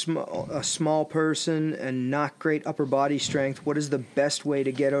generally a small person and not great upper body strength, what is the best way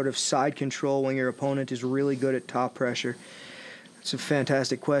to get out of side control when your opponent is really good at top pressure? It's a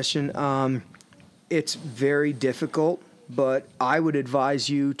fantastic question. It's very difficult, but I would advise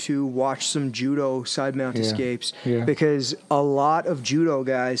you to watch some judo side mount Yeah. escapes Yeah. because a lot of judo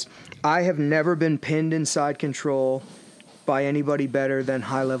guys, I have never been pinned in side control by anybody better than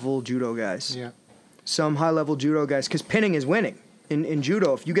high-level judo guys. Yeah. Some high-level judo guys, because pinning is winning. In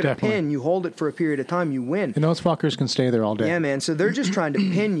judo, if you get Definitely. a pin, you hold it for a period of time, you win. And those fuckers can stay there all day. Yeah, man. So they're just trying to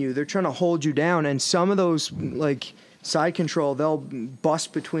pin you. They're trying to hold you down. And some of those, like side control, they'll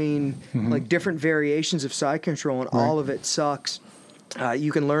bust between like different variations of side control, and all of it sucks.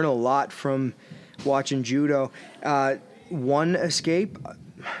 You can learn a lot from watching judo. One escape,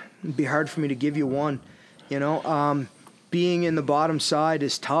 it'd be hard for me to give you one. You know, being in the bottom side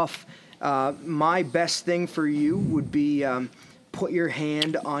is tough. My best thing for you would be put your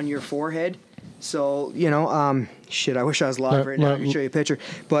hand on your forehead. So, you know, shit, I wish I was live right now. I could show you a picture.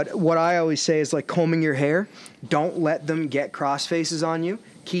 But what I always say is like combing your hair. Don't let them get cross faces on you.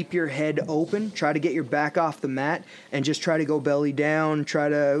 Keep your head open. Try to get your back off the mat and just try to go belly down. Try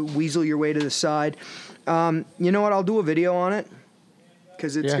to weasel your way to the side. You know what? I'll do a video on it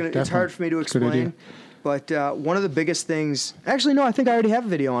because it's definitely. hard for me to It's a good idea. explain. But one of the biggest things, actually, no, I think I already have a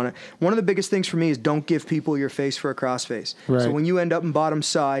video on it. One of the biggest things for me is don't give people your face for a crossface. Right. So when you end up in bottom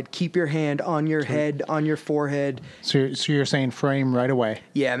side, keep your hand on your head, on your forehead. So you're saying frame right away.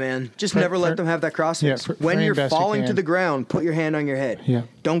 Yeah, man. Just never let them have that crossface. Yeah, when frame you're best you falling to can. the ground, put your hand on your head. Yeah.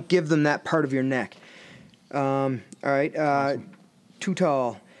 Don't give them that part of your neck. All right. Too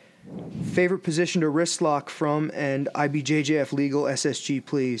tall. Favorite position to wrist lock from and IBJJF legal SSG,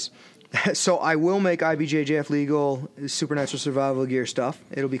 please. So I will make IBJJF legal supernatural survival gear stuff.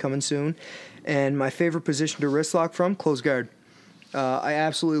 It'll be coming soon. And my favorite position to wrist lock from, close guard. I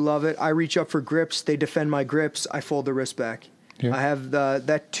absolutely love it. I reach up for grips. They defend my grips. I fold the wrist back. Yeah. I have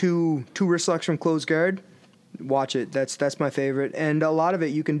that two wrist locks from close guard. Watch it. That's my favorite. And a lot of it,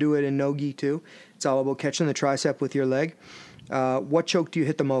 you can do it in no-gi too. It's all about catching the tricep with your leg. What choke do you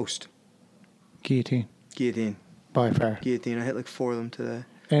hit the most? Guillotine. Guillotine. By far. Guillotine. I hit like 4 of them today.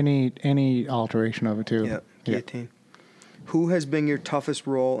 Any alteration of it too. Yeah, guillotine. Who has been your toughest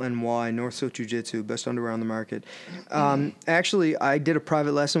role and why? North South Jiu-Jitsu, best underwear on the market. Actually, I did a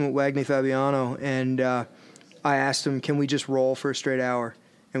private lesson with Wagner Fabiano, and I asked him, can we just roll for a straight hour?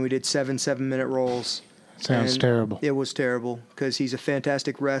 And we did 7-minute rolls. Sounds terrible. It was terrible because he's a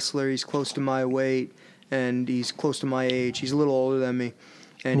fantastic wrestler. He's close to my weight, and he's close to my age. He's a little older than me.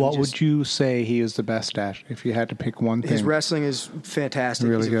 And what would you say he is the best at if you had to pick one thing? His wrestling is fantastic.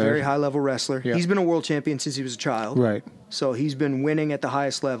 Really he's a good. very high-level wrestler. Yeah. He's been a world champion since he was a child. Right. So he's been winning at the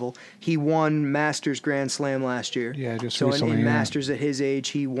highest level. He won Masters Grand Slam last year. Yeah, just so recently. in Masters at his age,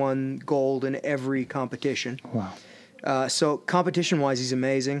 he won gold in every competition. Wow. So competition-wise, he's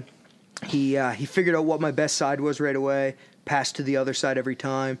amazing. He figured out what my best side was right away, passed to the other side every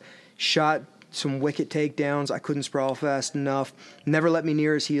time, shot some wicket takedowns. I couldn't sprawl fast enough. Never let me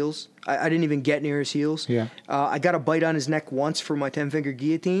near his heels. I didn't even get near his heels. Yeah. I got a bite on his neck once for my 10-finger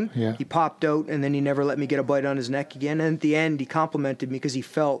guillotine. Yeah. He popped out, and then he never let me get a bite on his neck again. And at the end, he complimented me because he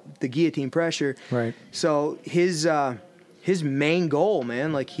felt the guillotine pressure. Right. So his main goal,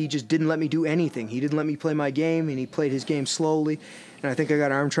 man, like he just didn't let me do anything. He didn't let me play my game, and he played his game slowly. And I think I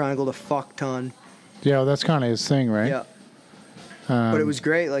got arm triangled a fuck ton. Yeah, that's kind of his thing, right? Yeah. But it was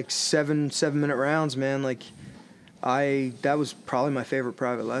great, like 7-minute rounds, man. Like that was probably my favorite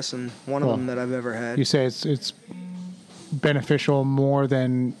private lesson, one of them that I've ever had. You say it's beneficial more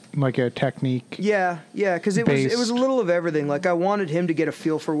than like a technique. Yeah, because it was a little of everything. Like I wanted him to get a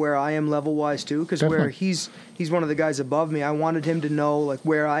feel for where I am level wise too, because where he's one of the guys above me. I wanted him to know like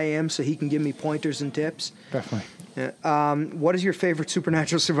where I am so he can give me pointers and tips. Definitely. Yeah. What is your favorite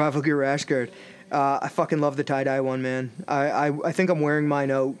Supernatural Survival Gear rash guard? I fucking love the tie-dye one, man. I think I'm wearing mine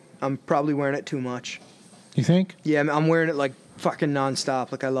out. I'm probably wearing it too much. You think? Yeah, I'm wearing it like fucking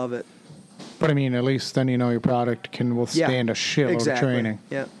nonstop. Like I love it. But I mean, at least then you know your product can withstand a shitload of training.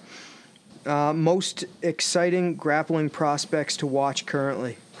 Yeah. Most exciting grappling prospects to watch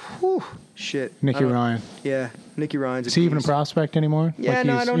currently. Whew, shit. Nicky Ryan. Yeah, Nicky Ryan's. Is he even a prospect anymore? Yeah, like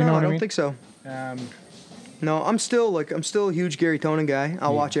no, I don't know. I don't mean? think so. No, I'm still a huge Gary Tonin guy.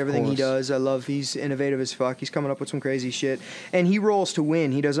 I'll watch everything he does. He's innovative as fuck. He's coming up with some crazy shit. And he rolls to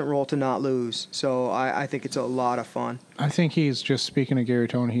win. He doesn't roll to not lose. So I think it's a lot of fun. I think he's, just speaking of Gary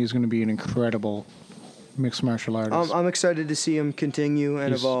Tonin, he's going to be an incredible mixed martial artist. I'm excited to see him continue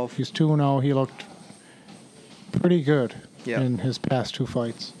and evolve. He's 2-0. He looked pretty good in his past 2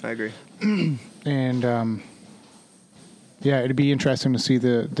 fights. I agree. And yeah, it'd be interesting to see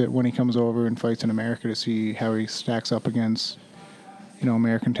that when he comes over and fights in America, to see how he stacks up against,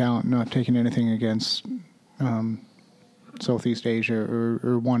 American talent. Not taking anything against Southeast Asia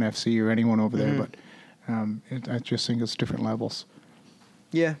or ONE FC or anyone over there, but I just think it's different levels.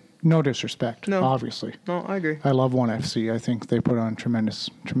 Yeah. No disrespect, obviously. No, I agree. I love ONE FC. I think they put on tremendous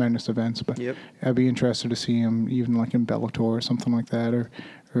events. But I'd be interested to see him even like in Bellator or something like that, or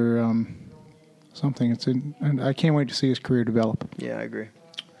something. And I can't wait to see his career develop. Yeah, I agree.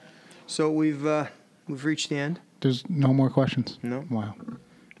 So we've reached the end. There's no more questions. No. Wow.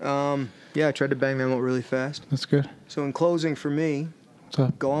 Yeah, I tried to bang them out really fast. That's good. So in closing, for me, What's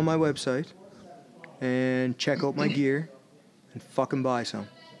up? go on my website and check out my gear and fucking buy some.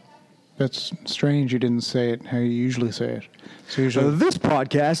 That's strange you didn't say it how you usually say it. So usually This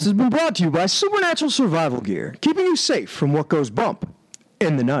podcast has been brought to you by Supernatural Survival Gear, keeping you safe from what goes bump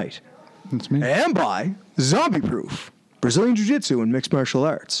in the night. that's me. And by Zombie Proof, Brazilian Jiu-Jitsu and Mixed Martial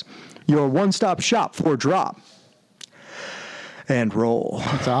Arts, your one-stop shop for drop and roll.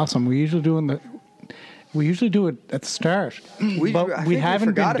 That's awesome. We usually do it at the start, but we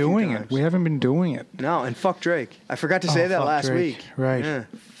haven't been doing it. We haven't been doing it. No, and fuck Drake. I forgot to say that fuck last Drake. week. Right. Yeah,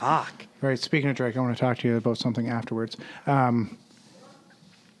 fuck. Right. Speaking of Drake, I want to talk to you about something afterwards.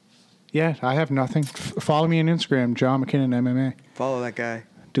 Yeah, I have nothing. Follow me on Instagram, John McKinnon MMA. Follow that guy.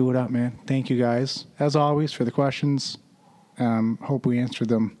 Do it up, man. Thank you guys, as always, for the questions. Hope we answered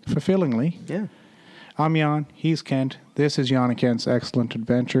them fulfillingly. Yeah. I'm Jan. He's Kent. This is Jan and Kent's Excellent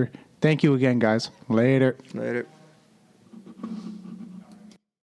Adventure. Thank you again, guys. Later. Later.